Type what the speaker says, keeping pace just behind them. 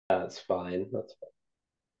That's fine. That's fine.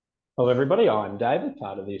 Hello, everybody. I'm David,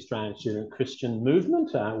 part of the Australian Student Christian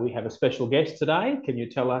Movement. We have a special guest today. Can you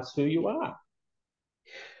tell us who you are?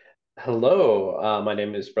 Hello, my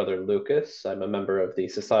name is Brother Lucas. I'm a member of the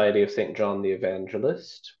Society of St. John the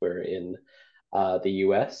Evangelist. We're in the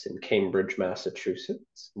US, in Cambridge,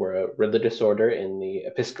 Massachusetts. We're a religious order in the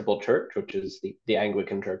Episcopal Church, which is the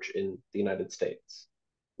Anglican Church in the United States.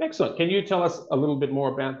 Excellent. Can you tell us a little bit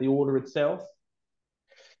more about the order itself?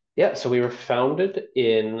 Yeah, so we were founded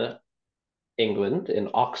in England, in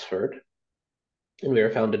Oxford, and we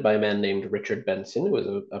were founded by a man named Richard Benson, who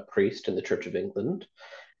was a priest in the Church of England.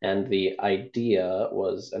 And the idea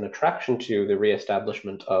was an attraction to the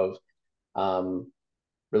reestablishment of um,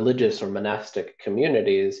 religious or monastic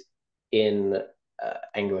communities in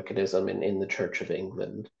Anglicanism in the Church of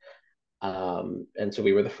England. And so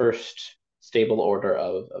we were the first stable order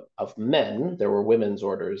of men. There were women's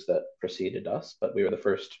orders that preceded us, but we were the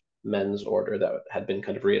first men's order that had been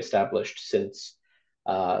kind of reestablished since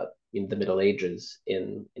in the Middle Ages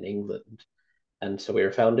in England. And so we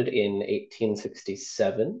were founded in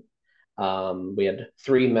 1867. We had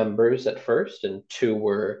three members at first, and two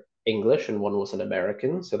were English and one was an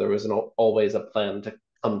American. So there was always a plan to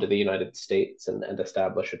come to the United States and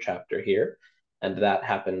establish a chapter here. And that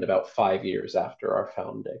happened about 5 years after our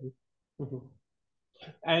founding. Mhm.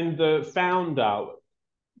 And the founder,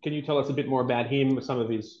 can you tell us a bit more about him, some of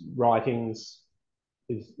his writings,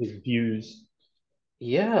 his views?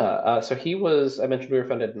 Yeah, so I mentioned we were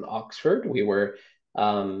founded in Oxford. He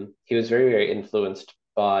was very, very influenced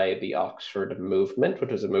by the Oxford movement,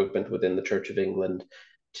 which was a movement within the Church of England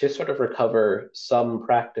to sort of recover some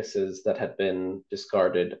practices that had been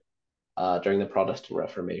discarded during the Protestant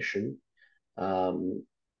Reformation. Um,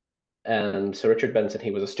 and so Richard Benson, he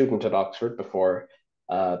was a student at Oxford before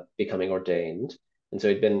becoming ordained. And so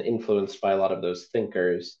he'd been influenced by a lot of those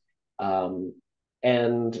thinkers. Um,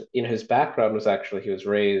 and in his background was actually, he was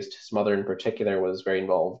raised, his mother in particular was very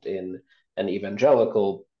involved in an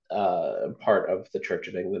evangelical part of the Church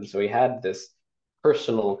of England. So he had this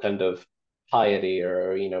personal kind of piety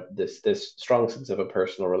or, this strong sense of a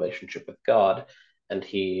personal relationship with God. And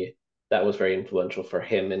that was very influential for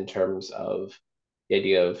him in terms of the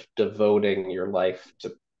idea of devoting your life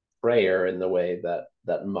to prayer in the way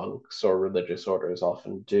that monks or religious orders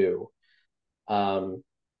often do. Um,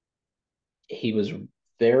 he was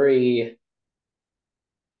very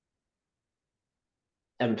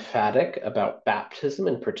emphatic about baptism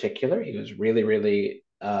in particular. He was really, really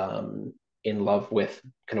in love with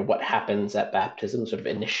kind of what happens at baptism, sort of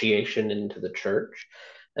initiation into the church.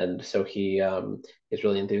 And so he is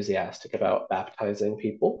really enthusiastic about baptizing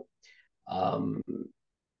people. Um,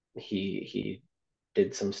 he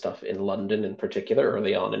did some stuff in London in particular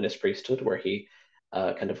early on in his priesthood, where he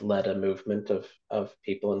kind of led a movement of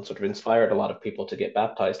people and sort of inspired a lot of people to get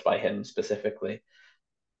baptized by him specifically.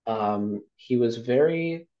 He was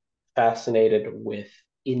very fascinated with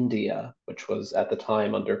India, which was at the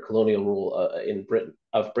time under colonial rule in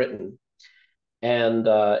Britain, and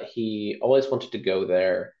he always wanted to go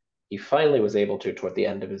there. He finally was able to toward the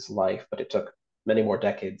end of his life, but it took many more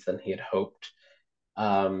decades than he had hoped.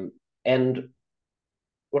 And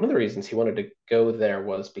one of the reasons he wanted to go there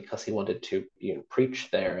was because he wanted to preach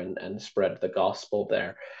there and spread the gospel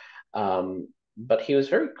there. But he was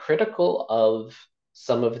very critical of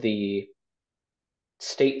some of the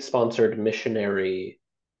state-sponsored missionary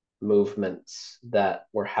movements that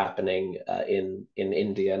were happening in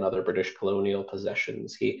India and other British colonial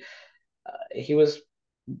possessions. He was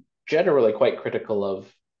generally quite critical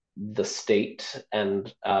of the state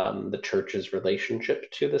and the church's relationship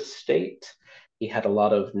to the state. He had a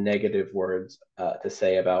lot of negative words to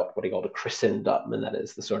say about what he called a Christendom, and that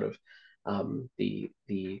is the sort of the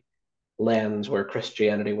lands where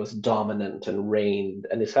Christianity was dominant and reigned.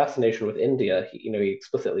 And his fascination with India, he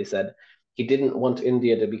explicitly said he didn't want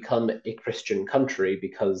India to become a Christian country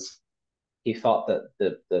because he thought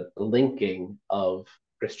that the linking of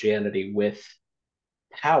Christianity with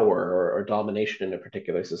power or domination in a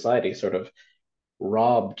particular society sort of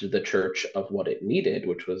robbed the church of what it needed,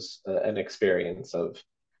 which was an experience of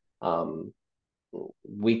um,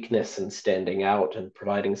 weakness and standing out and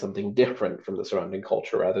providing something different from the surrounding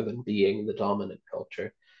culture rather than being the dominant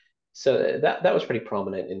culture. So that was pretty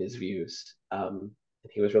prominent in his views.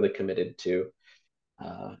 He was really committed to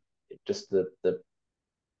uh, just the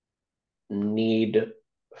need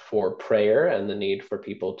for prayer and the need for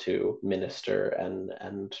people to minister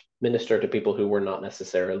and minister to people who were not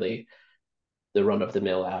necessarily the run of the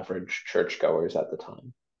mill average churchgoers at the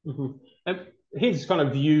time. Mhm. And his kind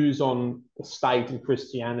of views on the state and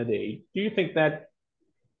Christianity, do you think that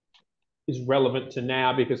is relevant to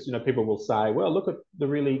now because people will say, well, look at the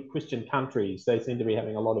really Christian countries. They seem to be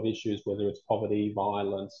having a lot of issues, whether it's poverty,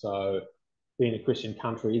 violence. So being a Christian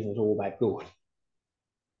country isn't all that good.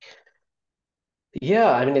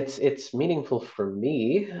 Yeah, I mean it's meaningful for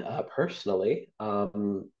me personally,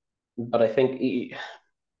 but I think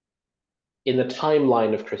in the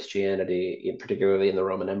timeline of Christianity, particularly in the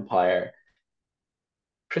Roman Empire,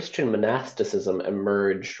 Christian monasticism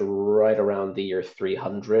emerged right around the year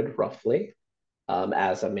 300, roughly,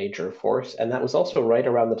 as a major force. And that was also right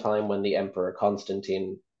around the time when the Emperor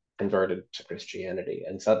Constantine converted to Christianity.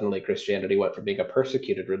 And suddenly Christianity went from being a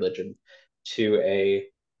persecuted religion to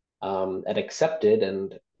an accepted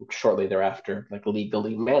and shortly thereafter, like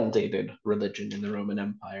legally mandated religion in the Roman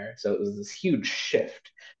Empire. So it was this huge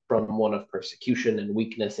shift from one of persecution and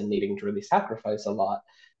weakness and needing to really sacrifice a lot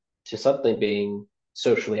to something being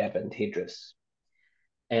socially advantageous.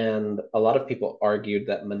 And a lot of people argued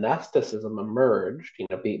that monasticism emerged,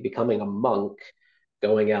 becoming a monk,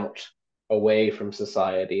 going out away from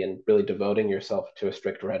society and really devoting yourself to a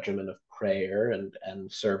strict regimen of prayer and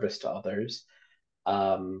service to others,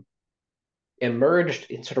 um, emerged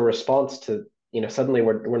in sort of response to, suddenly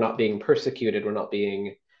we're not being persecuted, we're not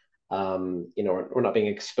being, we're not being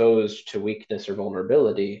exposed to weakness or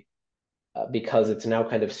vulnerability because it's now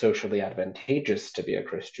kind of socially advantageous to be a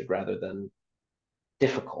Christian rather than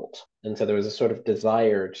difficult. And so there was a sort of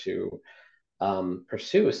desire to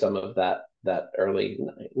pursue some of that early,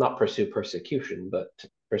 not pursue persecution, but to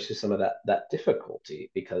pursue some of that difficulty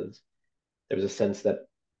because there was a sense that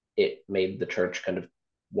it made the church kind of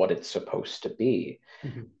what it's supposed to be.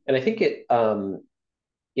 Mm-hmm. And I think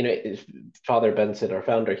Father Benson, our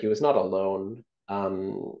founder, he was not alone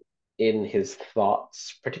in his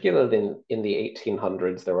thoughts, particularly in the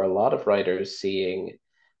 1800s. There were a lot of writers seeing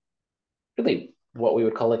really what we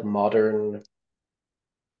would call like modern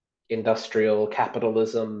industrial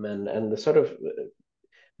capitalism and the sort of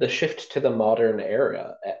the shift to the modern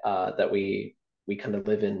era that we kind of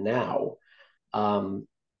live in now, um,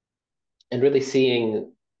 and really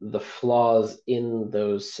seeing the flaws in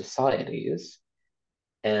those societies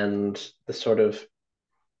and the sort of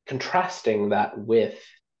contrasting that with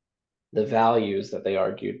the values that they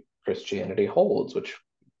argued Christianity holds, which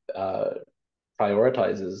uh,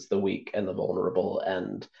 prioritizes the weak and the vulnerable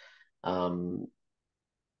and um,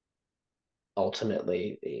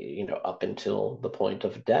 ultimately, up until the point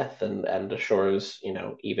of death and assures,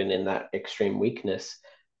 even in that extreme weakness,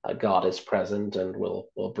 God is present and will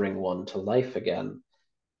bring one to life again.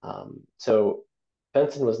 So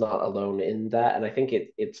Benson was not alone in that, and I think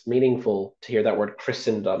it's meaningful to hear that word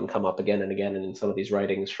Christendom come up again and again in some of these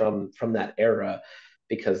writings from that era,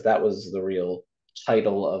 because that was the real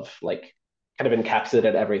title of like kind of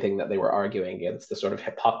encapsulated everything that they were arguing against, the sort of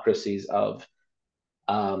hypocrisies of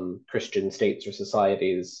Christian states or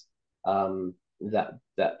societies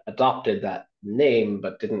that adopted that name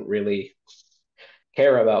but didn't really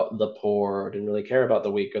care about the poor, didn't really care about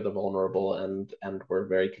the weak or the vulnerable, and were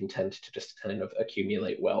very content to just kind of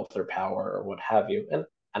accumulate wealth or power or what have you.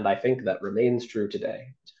 And I think that remains true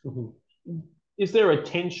today. Mm-hmm. Is there a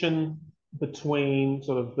tension between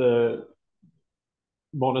sort of the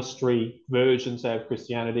monastery versions of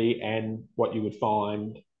Christianity and what you would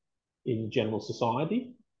find in general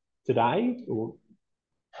society today, or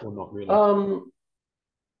not really? Um,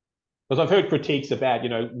 Because I've heard critiques about,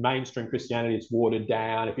 mainstream Christianity is watered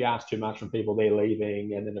down. If you ask too much from people, they're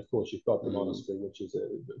leaving. And then, of course, you've got the monastery, which is a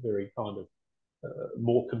very kind of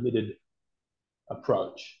more committed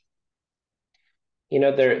approach.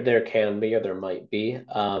 there can be or there might be.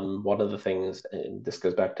 One of the things, and this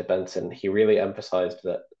goes back to Benson, he really emphasized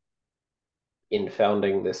that in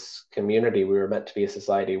founding this community, we were meant to be a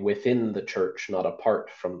society within the church, not apart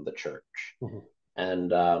from the church. Mm-hmm.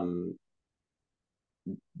 And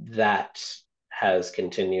that has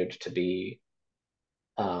continued to be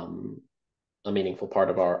um, a meaningful part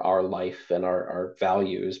of our life and our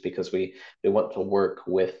values because we want to work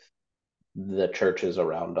with the churches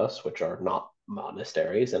around us, which are not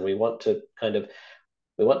monasteries, and we want to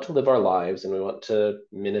live our lives and we want to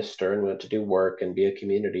minister and we want to do work and be a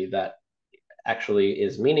community that actually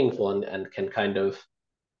is meaningful and can kind of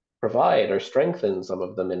provide or strengthen some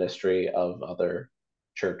of the ministry of other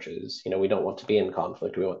churches. We don't want to be in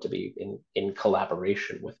conflict. We want to be in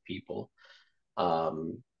collaboration with people.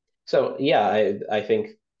 Um, so yeah, I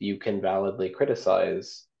think you can validly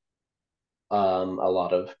criticize a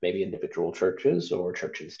lot of maybe individual churches or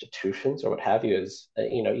church institutions or what have you. As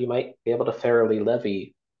you might be able to fairly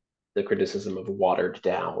levy the criticism of watered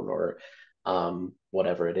down or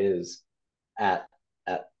whatever it is at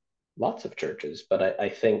at lots of churches. But I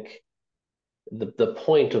think the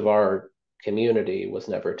point of our community was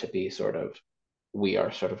never to be sort of, we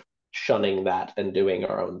are sort of shunning that and doing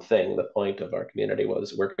our own thing. The point of our community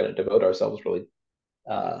was we're going to devote ourselves really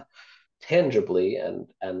uh, tangibly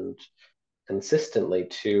and consistently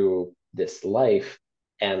to this life.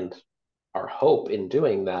 And our hope in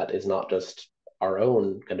doing that is not just our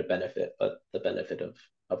own kind of benefit, but the benefit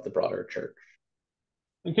of the broader church.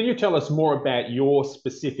 And can you tell us more about your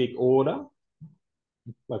specific order,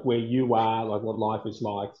 like where you are, like what life is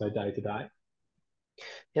like, so day to day?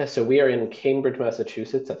 Yeah, so we are in Cambridge,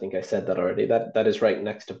 Massachusetts. I think I said that already. That is right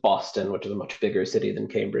next to Boston, which is a much bigger city than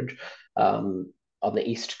Cambridge, on the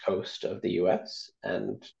east coast of the U.S.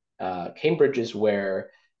 And Cambridge is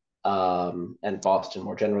where, and Boston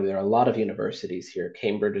more generally, there are a lot of universities here.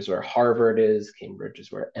 Cambridge is where Harvard is. Cambridge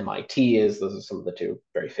is where MIT is. Those are some of the two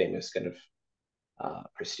very famous kind of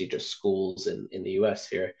prestigious schools in the U.S.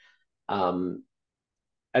 here. Um,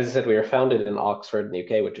 as I said, we were founded in Oxford in the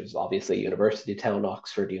UK, which is obviously a university town.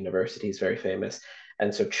 Oxford University is very famous.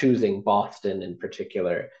 And so choosing Boston in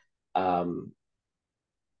particular um,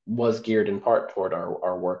 was geared in part toward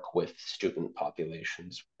our work with student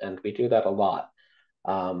populations. And we do that a lot.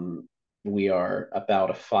 Um, we are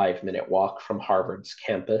about a 5-minute walk from Harvard's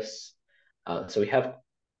campus. So we have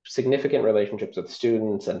significant relationships with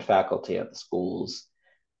students and faculty at the schools.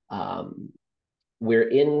 Um, we're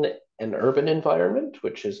in an urban environment,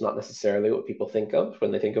 which is not necessarily what people think of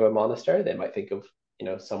when they think of a monastery. They might think of,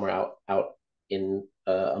 somewhere out in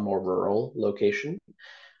a more rural location.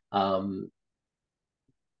 Um,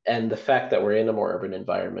 and the fact that we're in a more urban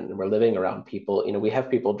environment and we're living around people, we have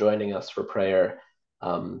people joining us for prayer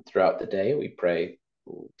throughout the day. We pray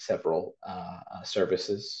several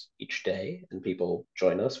services each day, and people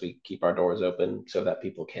join us. We keep our doors open so that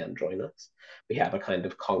people can join us. We have a kind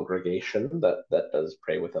of congregation that does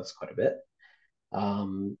pray with us quite a bit.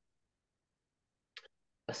 Um,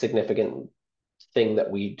 a significant thing that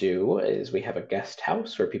we do is we have a guest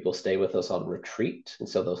house where people stay with us on retreat, and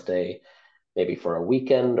so they'll stay maybe for a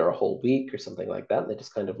weekend or a whole week or something like that. And they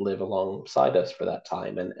just kind of live alongside us for that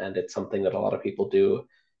time. And it's something that a lot of people do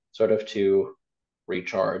sort of to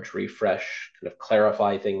recharge, refresh, kind of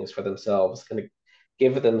clarify things for themselves, kind of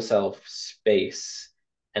give themselves space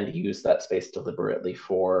and use that space deliberately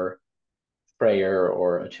for prayer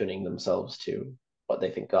or attuning themselves to what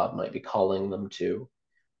they think God might be calling them to.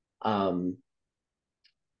 Um,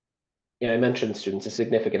 I mentioned students. A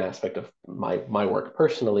significant aspect of my work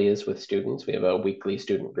personally is with students. We have a weekly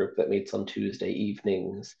student group that meets on Tuesday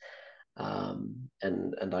evenings, and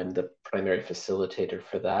I'm the primary facilitator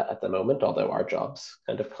for that at the moment. Although our jobs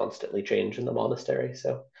kind of constantly change in the monastery,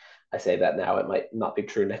 so I say that now. It might not be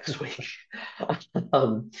true next week.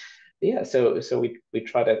 um, yeah, so we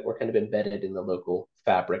try to, we're kind of embedded in the local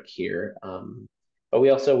fabric here, but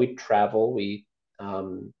we travel. We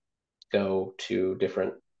go to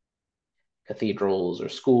different cathedrals or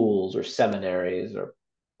schools or seminaries or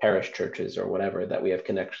parish churches or whatever that we have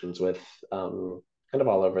connections with, kind of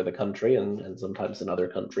all over the country and sometimes in other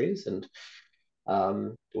countries. And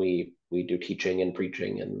we do teaching and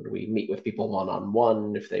preaching, and we meet with people one on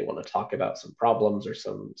one if they want to talk about some problems or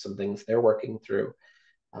some things they're working through.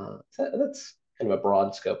 So that's kind of a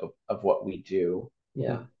broad scope of what we do. Yeah.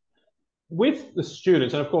 Mm-hmm. With the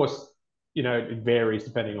students, and of course, it varies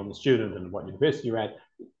depending on the student and what university you're at.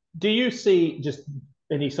 Do you see just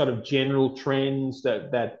any sort of general trends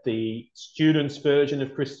that the students' version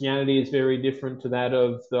of Christianity is very different to that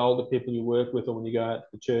of the older people you work with, or when you go out to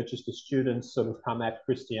the churches, the students sort of come at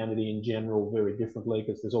Christianity in general very differently?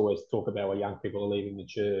 Because there's always talk about where young people are leaving the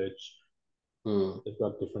church. Mm. They've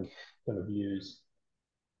got different kind of views.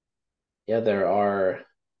 Yeah, there are.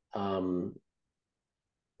 Um,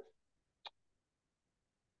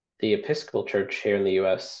 the Episcopal Church here in the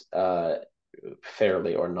U.S.,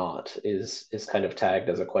 fairly or not, is kind of tagged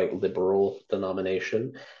as a quite liberal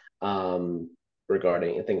denomination, um,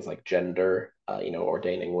 regarding things like gender,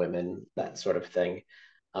 ordaining women, that sort of thing.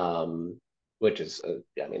 Um, which is,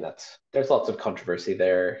 I mean, there's lots of controversy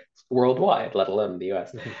there worldwide, let alone the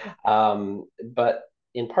U.S. But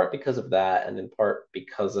in part because of that, and in part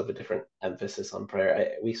because of a different emphasis on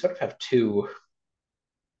prayer, we sort of have two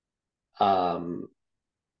um,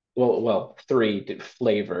 three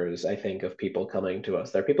flavors, I think, of people coming to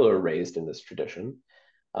us. There are people who are raised in this tradition,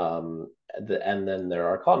 and then there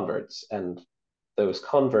are converts, and those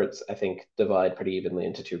converts, I think, divide pretty evenly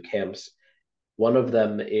into two camps. One of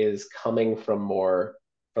them is coming from more,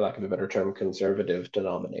 for lack of a better term, conservative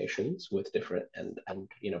denominations with different, and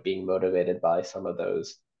being motivated by some of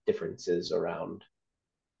those differences around,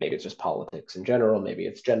 maybe it's just politics in general, maybe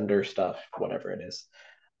it's gender stuff, whatever it is.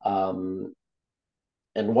 Um,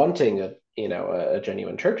 and wanting a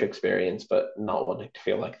genuine church experience, but not wanting to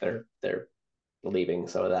feel like they're leaving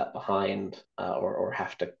some of that behind, or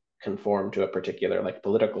have to conform to a particular like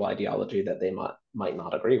political ideology that they might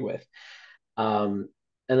not agree with. Um,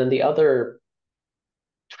 and then the other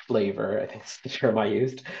flavor, I think is the term I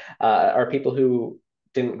used, are people who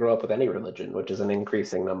didn't grow up with any religion, which is an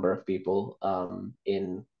increasing number of people,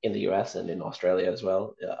 in the US and in Australia as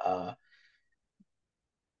well.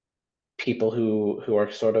 People who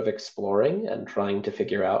are sort of exploring and trying to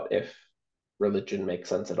figure out if religion makes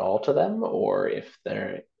sense at all to them, or if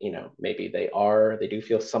they're, maybe they do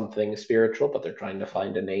feel something spiritual, but they're trying to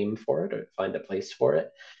find a name for it or find a place for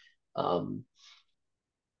it. Um,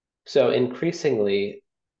 so increasingly,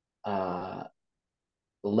 uh,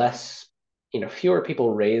 less, fewer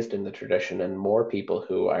people raised in the tradition and more people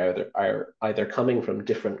who are either coming from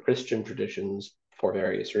different Christian traditions for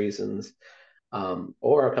various reasons,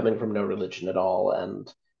 or are coming from no religion at all,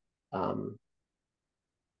 and um,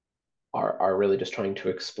 are really just trying to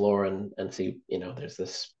explore and see, there's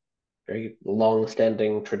this very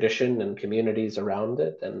long-standing tradition and communities around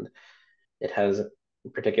it, and it has a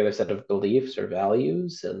particular set of beliefs or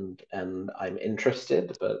values, and I'm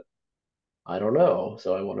interested, but I don't know,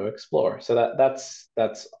 so I want to explore. So that's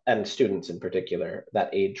and students in particular, that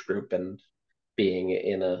age group, and being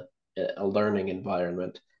in a learning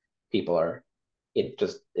environment, people are it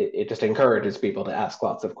just encourages people to ask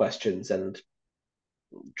lots of questions and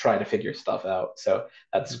try to figure stuff out. So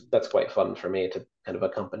that's quite fun for me to kind of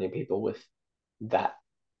accompany people with that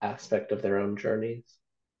aspect of their own journeys.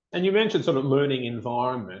 And you mentioned sort of learning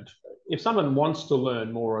environment. If someone wants to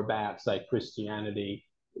learn more about, say, Christianity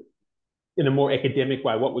in a more academic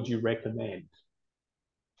way, what would you recommend?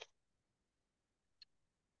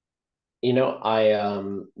 I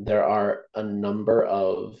there are a number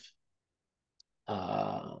of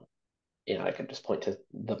uh I could just point to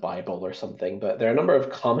the Bible or something, but there are a number of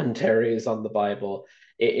commentaries on the Bible.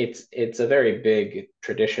 It's a very big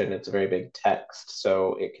tradition. It's a very big text,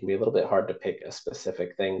 so it can be a little bit hard to pick a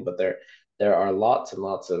specific thing. But there are lots and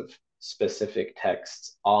lots of specific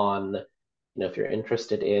texts on, if you're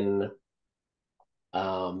interested in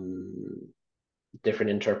um,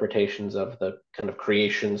 different interpretations of the kind of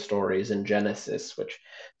creation stories in Genesis, which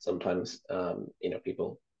sometimes,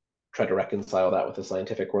 people try to reconcile that with a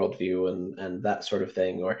scientific worldview and that sort of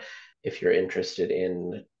thing. Or if you're interested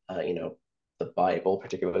in, the Bible,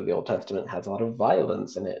 particularly the Old Testament, has a lot of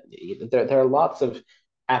violence in it. There are lots of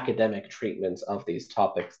academic treatments of these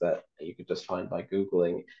topics that you could just find by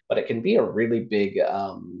Googling, but it can be a really big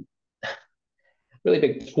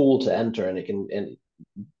pool to enter, and it can and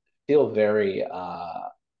feel very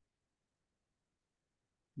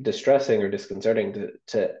distressing or disconcerting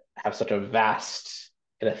to have such a vast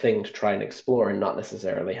kind of thing to try and explore and not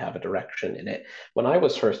necessarily have a direction in it. When I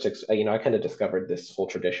was first, I kind of discovered this whole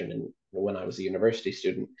tradition when I was a university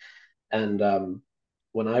student, and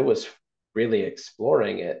when I was really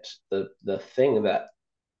exploring it, the thing that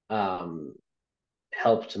um,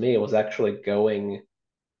 helped me was actually going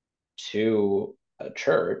to a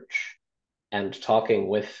church and talking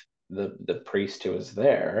with the priest who was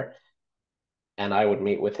there, and I would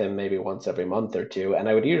meet with him maybe once every month or two, and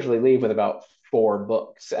I would usually leave with about 4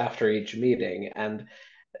 books after each meeting. And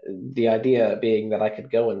the idea being that I could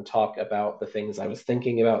go and talk about the things I was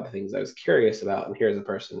thinking about, the things I was curious about, and here's a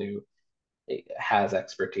person who has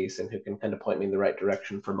expertise and who can kind of point me in the right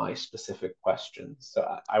direction for my specific questions. So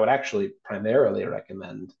I would actually primarily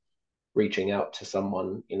recommend reaching out to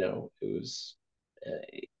someone, who's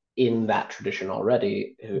in that tradition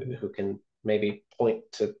already, who can maybe point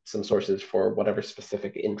to some sources for whatever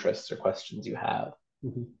specific interests or questions you have.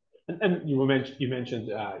 Mm-hmm. And you mentioned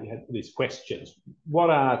you had these questions. What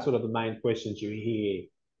are sort of the main questions you hear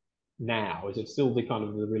now? Is it still the kind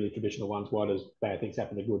of the really traditional ones? Why does bad things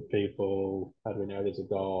happen to good people? How do we know there's a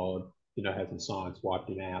God? Hasn't science wiped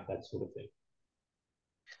him out? That sort of thing.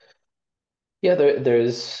 Yeah,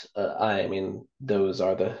 there's, I mean, those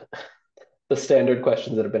are the standard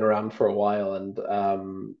questions that have been around for a while, and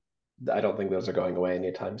I don't think those are going away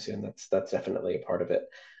anytime soon. That's definitely a part of it.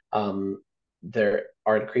 There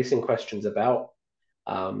are increasing questions about.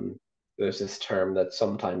 Um, there's this term that's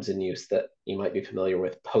sometimes in use that you might be familiar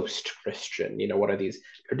with, post-Christian. What are these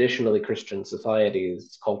traditionally Christian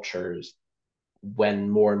societies, cultures, when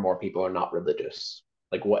more and more people are not religious?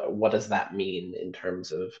 Like what does that mean in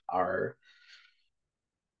terms of our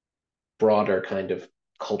broader kind of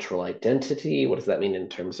cultural identity? What does that mean in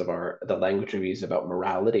terms of the language we use about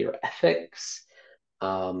morality or ethics?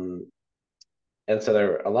 Um, and so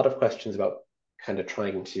there are a lot of questions about kind of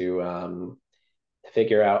trying to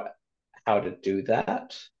figure out how to do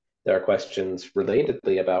that. there are questions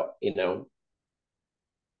relatedly about,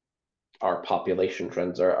 our population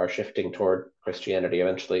trends are shifting toward Christianity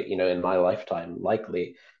eventually, in my lifetime,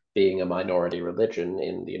 likely being a minority religion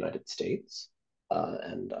in the United States.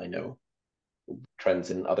 And I know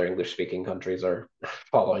trends in other English speaking countries are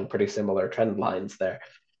following pretty similar trend lines there.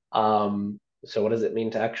 So, what does it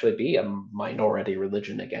mean to actually be a minority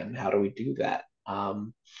religion again? How do we do that?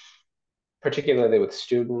 Particularly with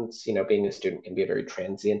students, being a student can be a very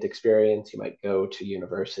transient experience. You might go to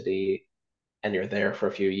university and you're there for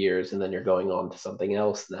a few years and then you're going on to something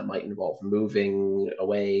else, and that might involve moving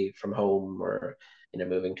away from home or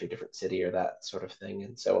moving to a different city or that sort of thing.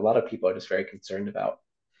 And so a lot of people are just very concerned about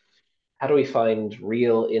how do we find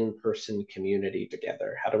real in-person community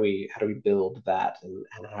together? How do we build that, and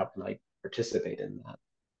how can I participate in that?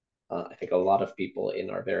 I think a lot of people in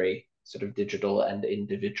our very sort of digital and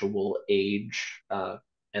individual age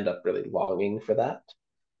end up really longing for that.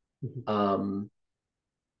 Mhm. Um,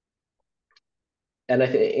 and I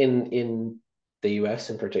think in the U.S.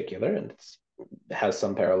 in particular, and it has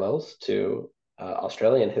some parallels to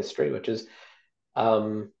Australian history, which is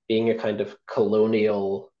being a kind of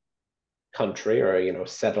colonial country or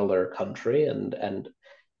settler country, and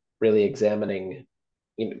really examining,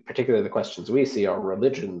 particularly the questions we see are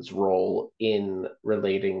religion's role in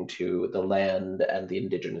relating to the land and the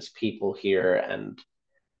indigenous people here, and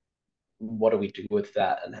what do we do with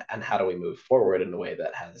that, and how do we move forward in a way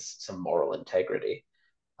that has some moral integrity.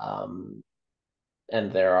 Um,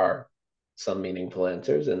 and there are some meaningful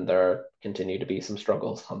answers, and there continue to be some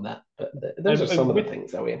struggles on that. But those are some And of the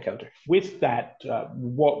things that we encounter. with that,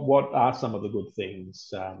 what are some of the good things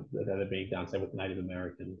that are being done, say, with Native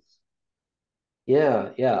Americans? Yeah,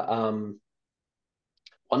 yeah.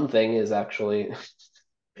 One thing is actually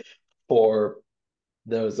for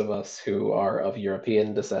those of us who are of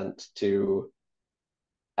European descent to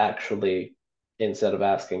actually, instead of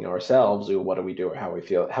asking ourselves, "Ooh, what do we do or how do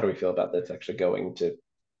we feel about this?" actually going to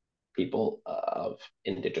people of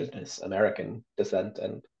indigenous American descent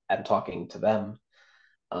and talking to them,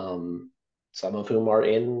 um, some of whom are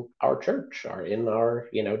in our church, are in our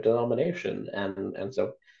denomination, and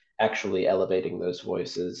so actually elevating those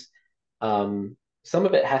voices. Some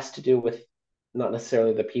of it has to do with not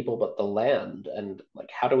necessarily the people, but the land, and like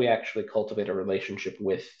how do we actually cultivate a relationship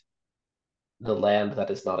with the land that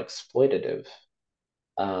is not exploitative,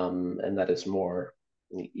 and that is more,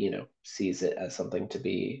 sees it as something to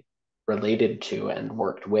be related to and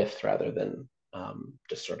worked with rather than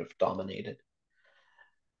just sort of dominated.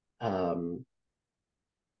 Um,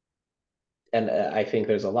 and I think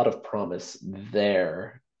there's a lot of promise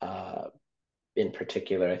there. In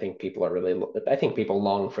particular, I think people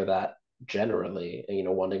long for that generally,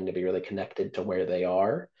 wanting to be really connected to where they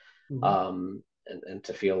are, Mm-hmm. and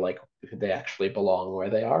to feel like they actually belong where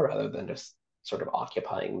they are rather than just sort of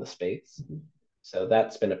occupying the space. Mm-hmm. So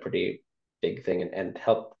that's been a pretty big thing, and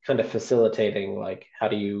help kind of facilitating like how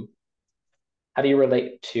do you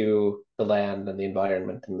relate to the land and the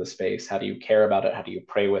environment and the space? How do you care about it? How do you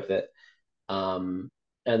pray with it? Um,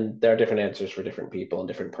 and there are different answers for different people, and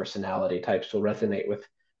different personality types will resonate with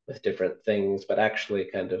different things. But actually,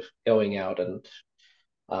 kind of going out and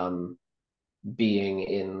um, being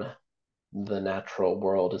in the natural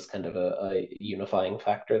world is kind of a unifying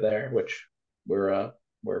factor there, which we're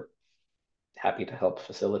happy to help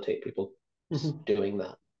facilitate people Mm-hmm. doing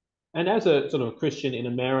that. And as a sort of Christian in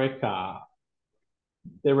America,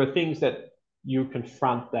 there are things that you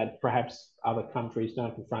confront that perhaps other countries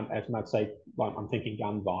don't confront as much. Say, like I'm thinking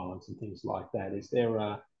gun violence and things like that.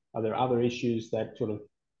 Are there other issues that sort of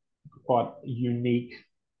quite unique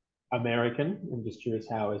American? I'm just curious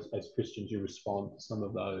how, as Christians, you respond to some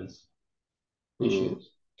of those Mm. issues.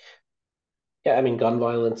 Yeah, I mean, gun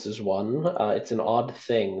violence is one. It's an odd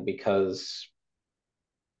thing because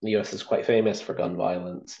the US is quite famous for gun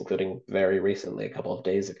violence, including very recently, a couple of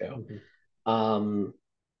days ago. Mm-hmm. Um,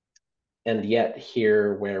 and yet,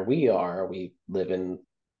 here where we are, we live in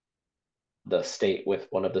the state with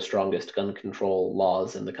one of the strongest gun control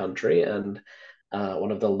laws in the country, and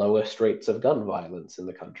one of the lowest rates of gun violence in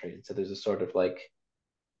the country. And so there's a sort of like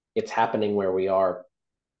it's happening where we are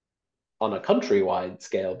on a countrywide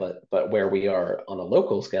scale, but where we are on a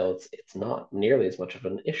local scale, it's not nearly as much of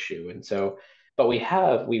an issue. And so, but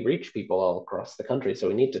we reach people all across the country, so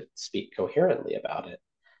we need to speak coherently about it.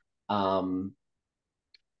 Um,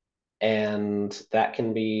 and that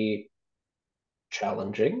can be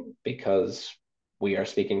challenging because we are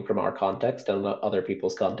speaking from our context, and other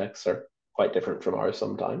people's contexts are quite different from ours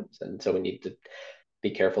sometimes. And so we need to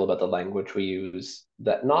be careful about the language we use,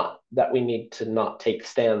 that not that we need to not take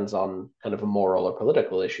stands on kind of moral or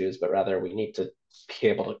political issues, but rather we need to be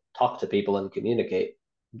able to talk to people and communicate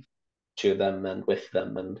to them and with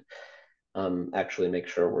them, and actually make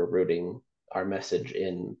sure we're rooting our message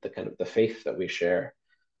in the kind of the faith that we share.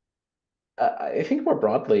 I think more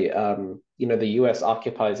broadly, the U.S.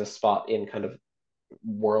 occupies a spot in kind of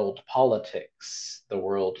world politics, the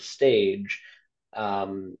world stage,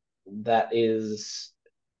 that is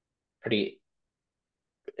pretty.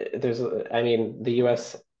 I mean, the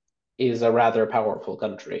U.S. is a rather powerful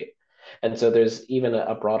country, and so there's even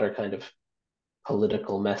a broader kind of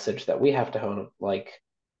political message that we have to hone. Like,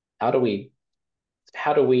 how do we,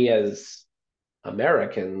 how do we as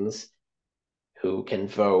Americans who can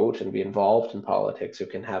vote and be involved in politics, who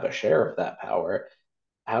can have a share of that power,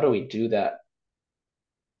 how do we do that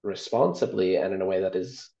responsibly and in a way that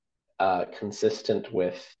is consistent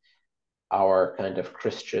with our kind of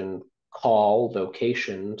Christian call,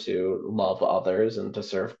 vocation to love others and to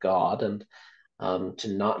serve God, and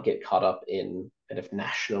to not get caught up in kind of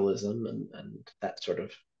nationalism and that sort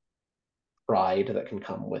of pride that can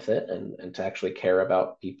come with it, and to actually care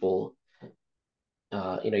about people,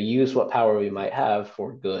 use what power we might have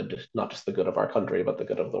for good, not just the good of our country, but the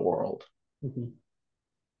good of the world. Mm-hmm.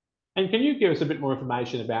 And can you give us a bit more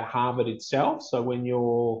information about Harvard itself? So when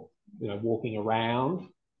you're, walking around,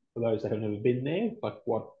 for those that have never been there, like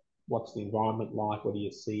what's the environment like? What are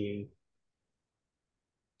you seeing?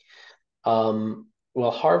 Well,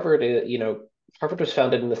 Harvard, Harvard was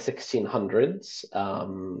founded in the 1600s,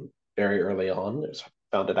 very early on. It was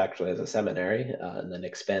founded actually as a seminary, and then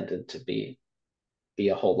expanded to be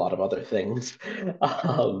a whole lot of other things.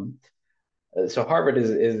 Um, so Harvard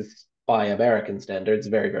is by American standards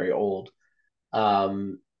very, very old.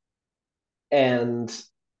 Um, and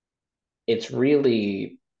it's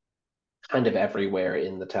really kind of everywhere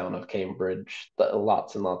in the town of Cambridge.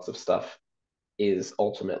 Lots and lots of stuff is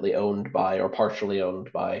ultimately owned by or partially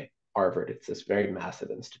owned by Harvard. It's this very massive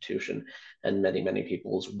institution, and many, many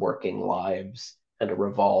people's working lives kind of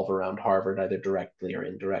revolve around Harvard, either directly or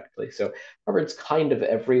indirectly. So Harvard's kind of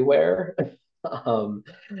everywhere. um,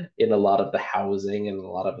 in a lot of the housing and a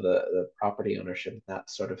lot of the property ownership, that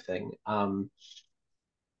sort of thing.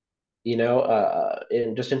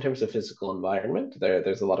 In just in terms of physical environment,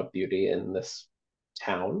 there's a lot of beauty in this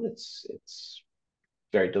town. It's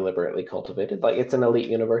very deliberately cultivated. Like, it's an elite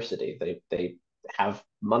university. They have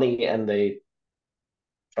money and they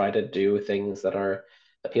try to do things that are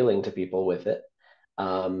appealing to people with it.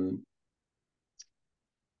 Um,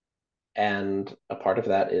 and a part of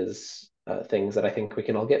that is things that I think we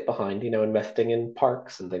can all get behind, investing in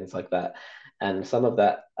parks and things like that. And some of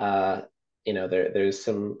that, there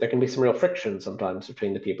can be some real friction sometimes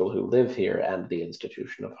between the people who live here and the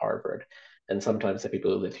institution of Harvard. And sometimes the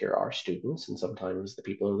people who live here are students, and sometimes the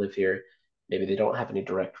people who live here, maybe they don't have any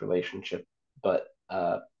direct relationship, but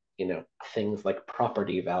things like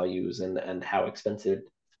property values and how expensive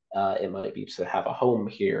it might be to have a home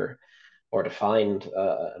here or to find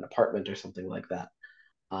an apartment or something like that.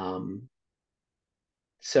 Um,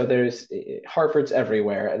 so there's Harvard's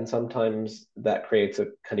everywhere, and sometimes that creates a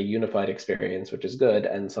kind of unified experience, which is good,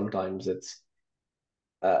 and sometimes it's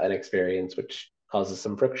an experience which causes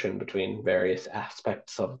some friction between various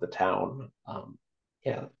aspects of the town.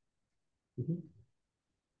 Yeah. Mm-hmm.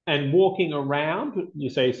 And walking around, you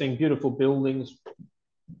say you're seeing beautiful buildings.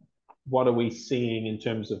 What are we seeing in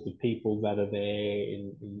terms of the people that are there,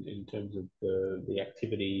 in terms of the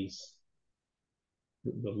activities,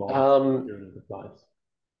 the life Um, during the place?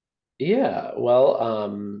 yeah.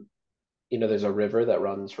 Well, there's a river that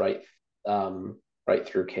runs right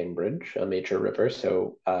through Cambridge, a major river.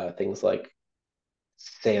 So things like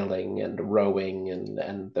sailing and rowing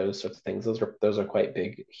and those sorts of things. Those are quite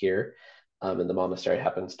big here. And the monastery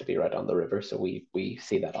happens to be right on the river, so we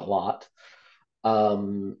see that a lot.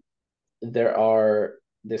 Um, there are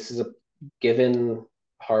this is a given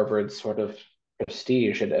Harvard's sort of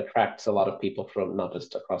prestige, it attracts a lot of people from not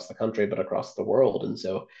just across the country but across the world, and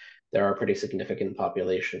so there are pretty significant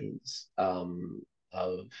populations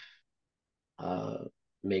of uh,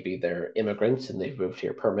 maybe they're immigrants and they've moved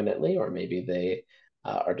here permanently, or maybe they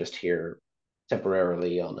are just here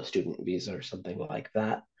temporarily on a student visa or something like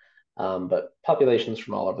that. But populations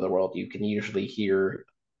from all over the world, you can usually hear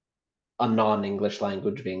a non-English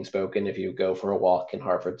language being spoken if you go for a walk in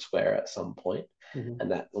Harvard Square at some point. Mm-hmm.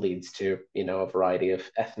 And that leads to, a variety of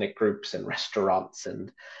ethnic groups and restaurants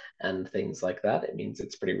and things like that. It means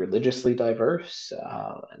it's pretty religiously diverse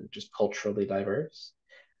and just culturally diverse.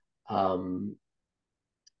 Um,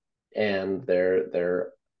 and there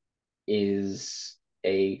is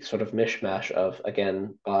a sort of mishmash of,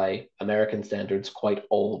 again, by American standards, quite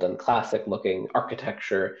old and classic looking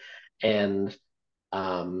architecture and,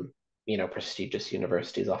 um, prestigious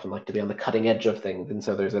universities often like to be on the cutting edge of things, and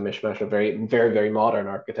so there's a mishmash of very, very, very modern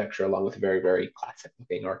architecture along with very, very classic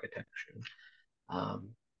looking architecture, um,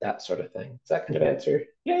 that sort of thing. Does that kind of Okay. answer?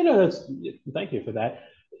 Yeah, no, thank you for that.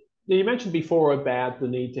 Now, you mentioned before about the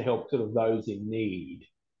need to help sort of those in need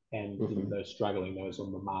and Mm-hmm. those struggling, those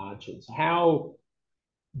on the margins. How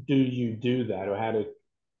do you do that, or how do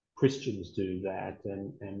Christians do that,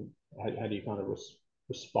 and how do you kind of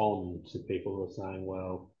respond to people who are saying,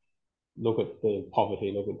 well, look at the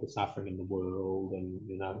poverty, look at the suffering in the world, and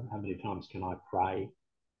how many times can I pray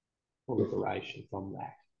for Mm-hmm. liberation from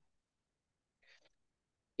that?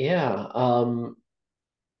 Yeah.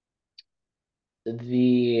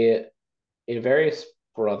 The various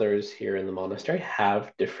brothers here in the monastery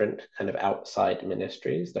have different kind of outside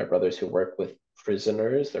ministries. There are brothers who work with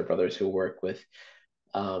prisoners. There are brothers who work with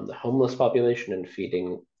the homeless population and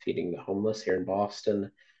feeding the homeless here in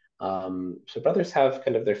Boston. So brothers have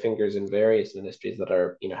kind of their fingers in various ministries that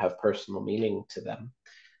are have personal meaning to them,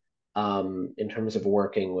 in terms of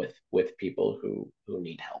working with people who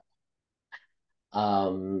need help.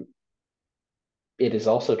 Um, it is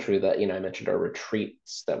also true that I mentioned our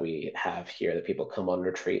retreats that we have here, that people come on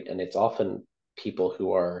retreat, and it's often people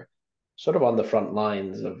who are sort of on the front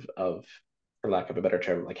lines of for lack of a better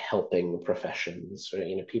term, like helping professions, or,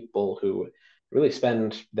 people who really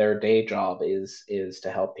spend their day job is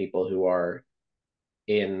to help people who are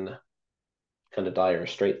in kind of dire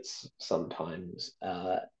straits sometimes,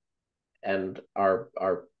 and our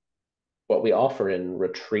what we offer in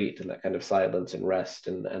retreat and that kind of silence and rest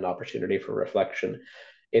and opportunity for reflection,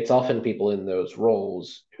 it's often people in those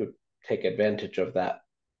roles who take advantage of that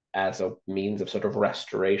as a means of sort of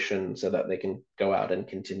restoration so that they can go out and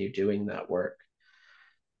continue doing that work.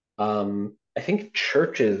 I think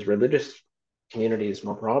churches, religious communities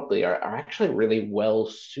more broadly, are actually really well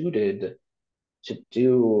suited to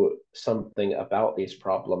do something about these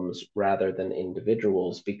problems rather than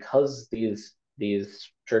individuals, because these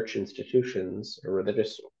church institutions or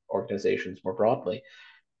religious organizations more broadly,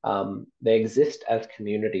 they exist as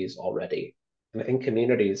communities already. And I think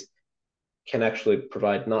communities can actually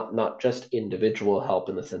provide not just individual help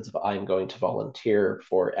in the sense of I'm going to volunteer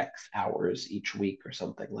for X hours each week or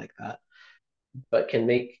something like that, but can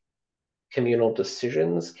make communal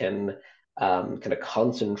decisions, can kind of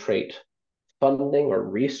concentrate funding or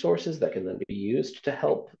resources that can then be used to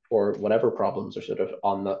help for whatever problems are sort of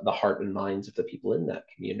on the heart and minds of the people in that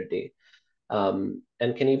community, and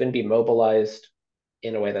can even be mobilized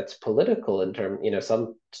in a way that's political in term,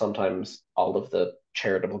 sometimes all of the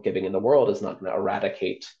charitable giving in the world is not going to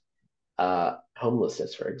eradicate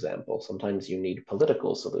homelessness, for example. Sometimes you need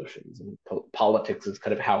political solutions, and politics is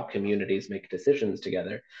kind of how communities make decisions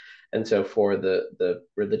together. And so, for the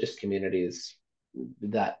religious communities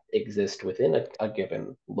that exist within a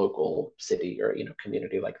given local city or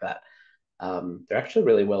community like that, they're actually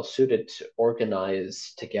really well suited to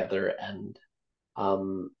organize together and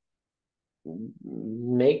um,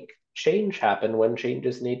 make change happen when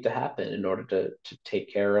changes need to happen in order to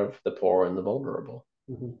take care of the poor and the vulnerable.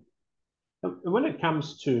 Mm-hmm. And when it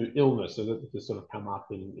comes to illness, so that this sort of come up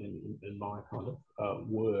in my kind of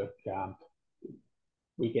work,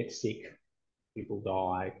 we get sick, people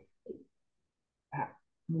die.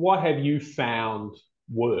 What have you found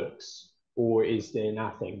works, or is there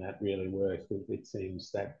nothing that really works? Because it seems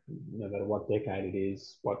that no matter what decade it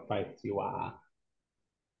is, what faith you are,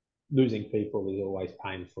 losing people is always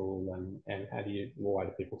painful, and how do you, why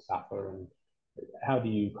do people suffer, and how do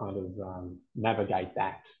you kind of navigate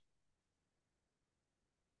that?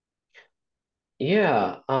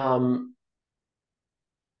 Yeah,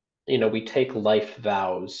 we take life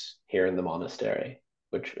vows here in the monastery,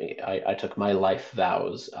 which I took my life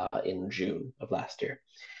vows in June of last year,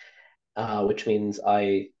 which means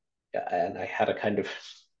I had a kind of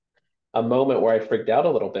a moment where I freaked out a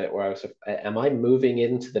little bit, where I was, am I moving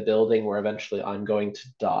into the building where eventually I'm going to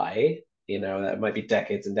die? That might be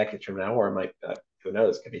decades and decades from now, or it might, who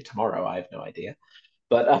knows, it could be tomorrow. I have no idea.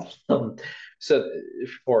 But so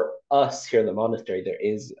for us here in the monastery, there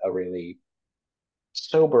is a really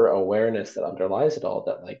sober awareness that underlies it all,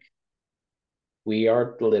 that like we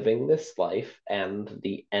are living this life and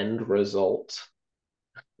the end result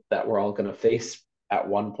that we're all going to face at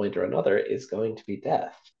one point or another is going to be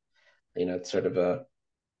death. It's sort of a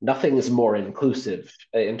nothing is more inclusive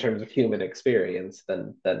in terms of human experience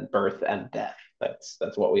than birth and death. That's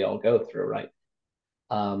what we all go through, right?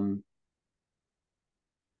 Um,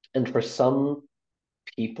 and for some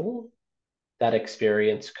people, that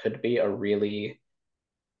experience could be a really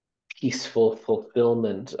peaceful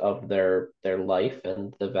fulfillment of their life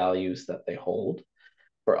and the values that they hold.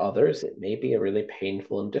 For others, it may be a really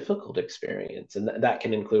painful and difficult experience, and that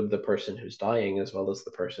can include the person who's dying as well as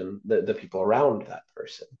the people around that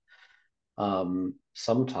person.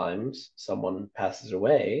 Sometimes someone passes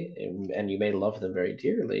away, and you may love them very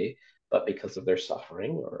dearly, but because of their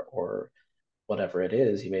suffering or whatever it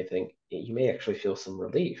is, you may actually feel some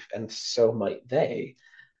relief, and so might they.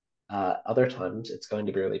 Other times, it's going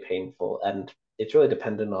to be really painful, and it's really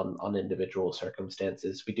dependent on individual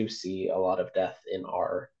circumstances. We do see a lot of death in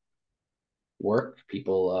our work.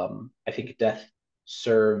 I think death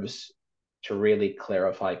serves to really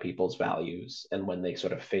clarify people's values, and when they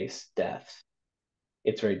sort of face death,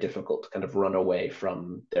 it's very difficult to kind of run away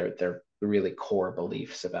from their really core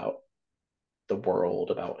beliefs about the world,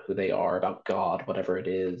 about who they are, about God, whatever it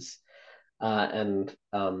is. And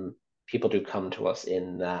people do come to us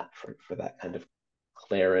in that for that kind of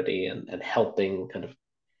clarity and helping kind of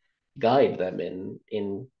guide them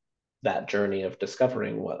in that journey of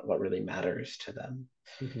discovering what really matters to them.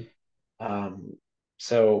 Mm-hmm. Um,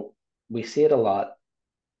 so we see it a lot.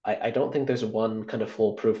 I don't think there's one kind of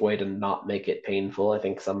foolproof way to not make it painful. I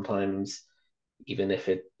think sometimes, even if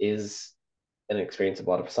it is an experience of a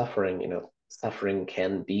lot of suffering, suffering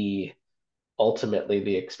can be ultimately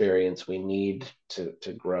the experience we need to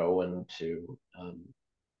grow and to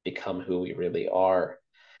become who we really are.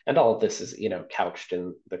 And all of this is, couched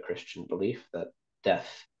in the Christian belief that death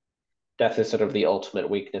death is sort of the ultimate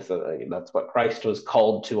weakness. That's what Christ was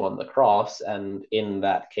called to on the cross, and in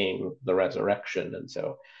that came the resurrection. And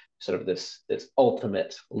so, sort of this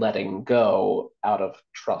ultimate letting go out of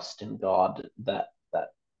trust in God. That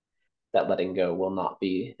letting go will not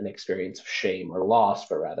be an experience of shame or loss,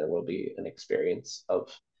 but rather will be an experience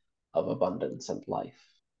of abundance and life.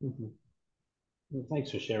 Mm-hmm. Well,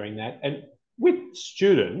 thanks for sharing that. And with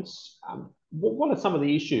students, what are some of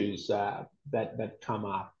the issues that come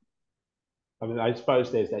up? I mean, I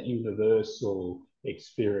suppose there's that universal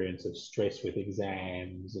experience of stress with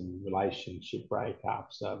exams and relationship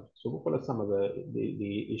breakups. So what are some of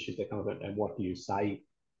the issues that come up, and what do you say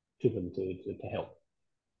to them to help?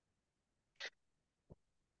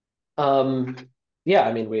 Um, yeah,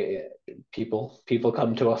 I mean, we people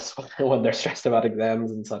come to us when they're stressed about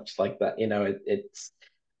exams and such like that.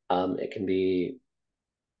 It can be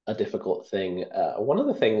a difficult thing. One of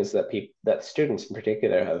the things that students in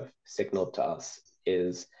particular have signaled to us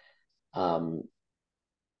is um,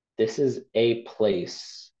 this is a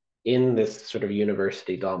place in this sort of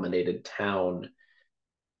university dominated town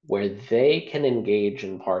where they can engage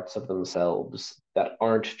in parts of themselves that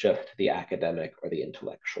aren't just the academic or the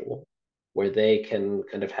intellectual, where they can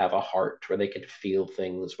kind of have a heart, where they can feel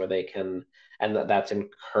things, and that's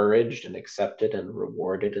encouraged and accepted and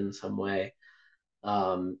rewarded in some way.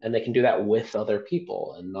 And they can do that with other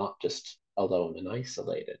people and not just alone and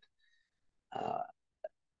isolated. Uh,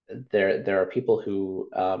 there are people who,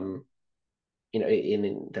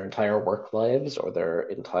 in their entire work lives or their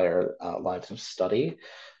entire lives of study,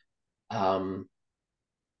 um,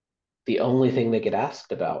 the only thing they get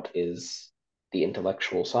asked about is the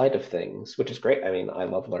intellectual side of things, which is great. I mean, I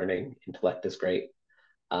love learning. Intellect is great.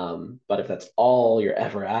 But if that's all you're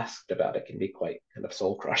ever asked about, it can be quite kind of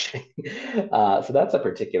soul crushing. So that's a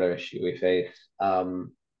particular issue we face. And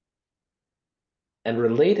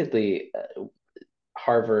relatedly,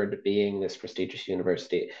 Harvard being this prestigious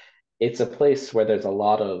university, it's a place where there's a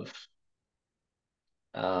lot of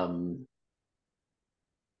um,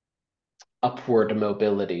 upward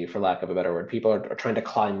mobility, for lack of a better word. People are trying to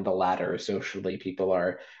climb the ladder socially. People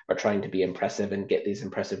are trying to be impressive and get these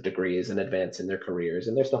impressive degrees and advance in their careers.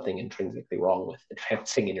 And there's nothing intrinsically wrong with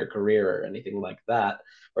advancing in your career or anything like that,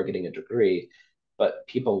 or getting a degree. But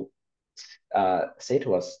people say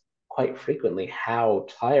to us quite frequently how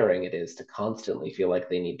tiring it is to constantly feel like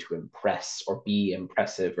they need to impress or be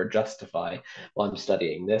impressive or justify, well, I'm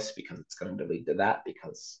studying this because it's going to lead to that,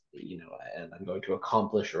 because, and I'm going to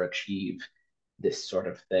accomplish or achieve this sort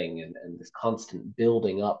of thing, and this constant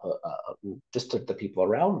building up just to the people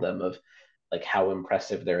around them of like how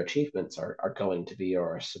impressive their achievements are going to be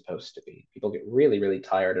or are supposed to be. People get really, really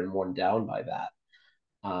tired and worn down by that,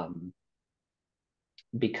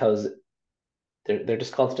 because they're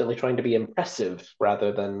just constantly trying to be impressive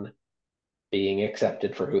rather than being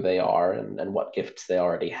accepted for who they are and what gifts they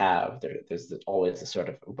already have. There's always a sort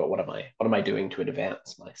of, but what am I doing to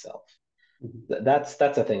advance myself? Mm-hmm. That's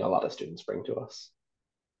a thing a lot of students bring to us.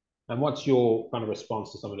 And what's your kind of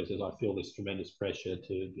response to someone who says, "I feel this tremendous pressure to,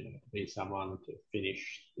 to be someone, to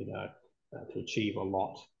finish, to achieve a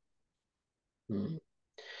lot"? Hmm.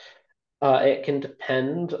 It can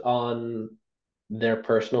depend on their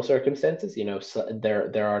personal circumstances. So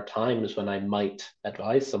there are times when I might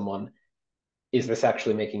advise someone, is this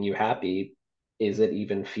actually making you happy? Is it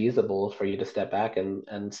even feasible for you to step back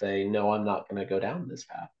and say, no, I'm not going to go down this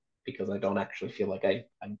path because I don't actually feel like I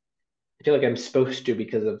feel like I'm supposed to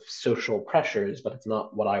because of social pressures, but it's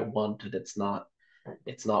not what I wanted. It's not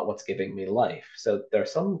what's giving me life. So there are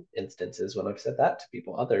some instances when I've said that to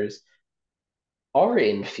people. Others are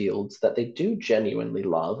in fields that they do genuinely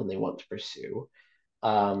love and they want to pursue.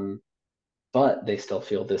 Um, but they still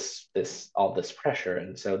feel this all this pressure.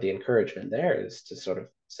 And so the encouragement there is to sort of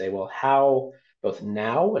say, well, how both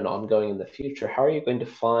now and ongoing in the future, how are you going to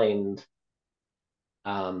find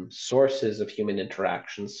sources of human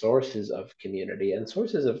interaction, sources of community, and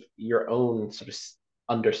sources of your own sort of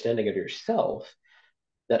understanding of yourself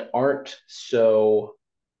that aren't so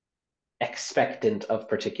expectant of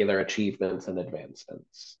particular achievements and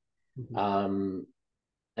advancements. Mhm. Um,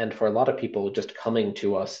 and for a lot of people, just coming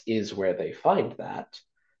to us is where they find that.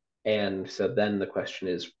 And so then the question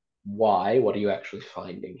is, why? What are you actually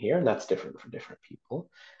finding here? And that's different for different people.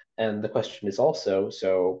 And the question is also,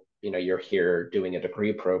 so, you're here doing a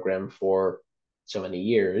degree program for so many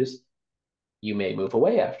years, you may move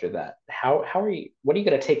away after that. What are you going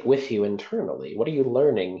to take with you internally? What are you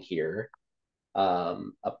learning here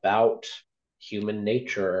about human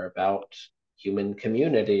nature, about human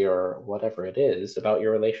community, or whatever it is, about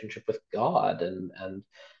your relationship with God and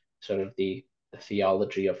sort of the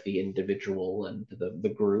theology of the individual and the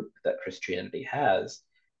group that Christianity has.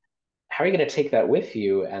 How are you going to take that with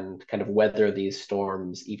you and kind of weather these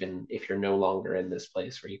storms, even if you're no longer in this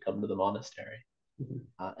place where you come to the monastery? Mhm.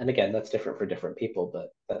 And again, that's different for different people,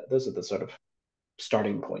 but those are the sort of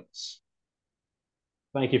starting points.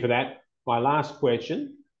 Thank you for that. My last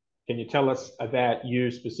question, can you tell us about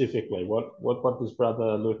you specifically? What does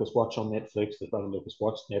Brother Lucas watch on Netflix? Does Brother Lucas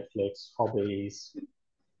watch Netflix? Hobbies?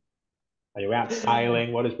 Are you out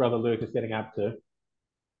sailing? What is Brother Lucas getting up to?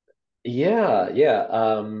 Yeah, yeah.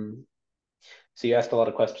 So you asked a lot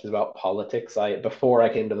of questions about politics. Before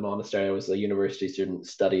I came to the monastery, I was a university student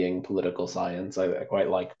studying political science. I quite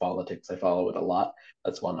like politics. I follow it a lot.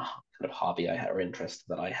 That's one kind of hobby I have or interest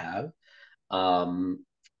that I have. Um,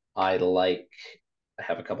 I like I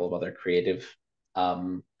have a couple of other creative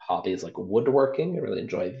hobbies like woodworking. I really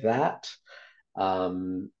enjoy that. I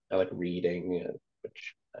like reading,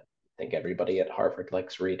 which I think everybody at Harvard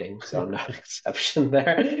likes reading, so I'm not an exception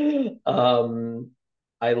there.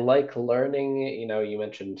 I like learning. You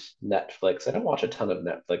mentioned Netflix. I don't watch a ton of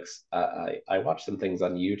Netflix. I watch some things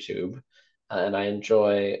on YouTube, and I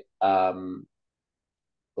enjoy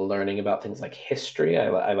learning about things like history.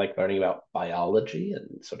 I like learning about biology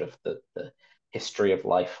and sort of the history of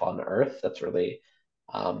life on Earth. That's really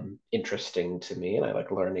interesting to me, and I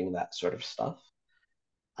like learning that sort of stuff.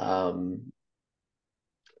 Um,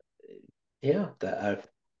 yeah,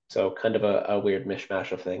 so kind of a weird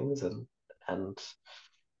mishmash of things, and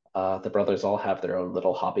the brothers all have their own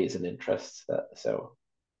little hobbies and interests. So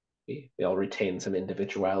we all retain some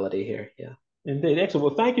individuality here. Yeah. Indeed, excellent.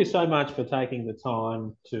 Well, thank you so much for taking the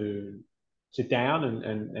time to sit down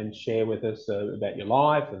and share with us about your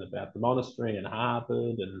life and about the monastery and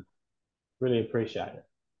Harvard, and really appreciate it.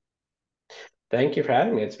 Thank you for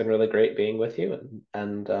having me. It's been really great being with you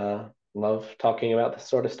and love talking about this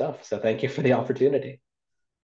sort of stuff. So thank you for the opportunity.